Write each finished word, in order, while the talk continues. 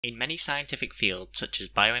In many scientific fields such as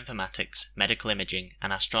bioinformatics, medical imaging,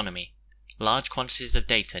 and astronomy, large quantities of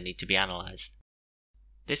data need to be analyzed.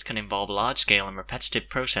 This can involve large-scale and repetitive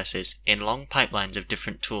processes in long pipelines of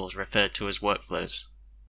different tools referred to as workflows.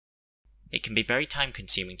 It can be very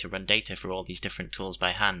time-consuming to run data through all these different tools by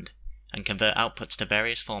hand, and convert outputs to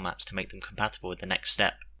various formats to make them compatible with the next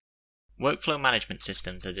step. Workflow management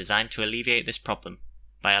systems are designed to alleviate this problem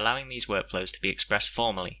by allowing these workflows to be expressed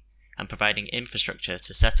formally, and providing infrastructure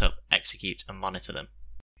to set up, execute, and monitor them.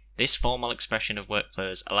 This formal expression of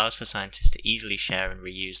workflows allows for scientists to easily share and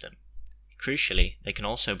reuse them. Crucially, they can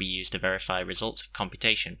also be used to verify results of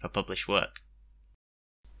computation for published work.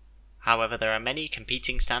 However, there are many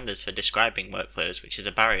competing standards for describing workflows, which is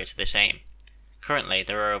a barrier to this aim. Currently,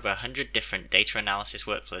 there are over 100 different data analysis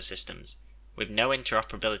workflow systems, with no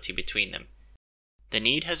interoperability between them. The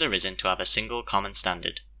need has arisen to have a single common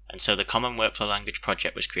standard, and so the Common Workflow Language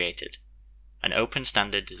project was created, an open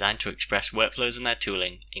standard designed to express workflows and their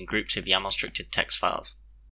tooling in groups of YAML-structured text files.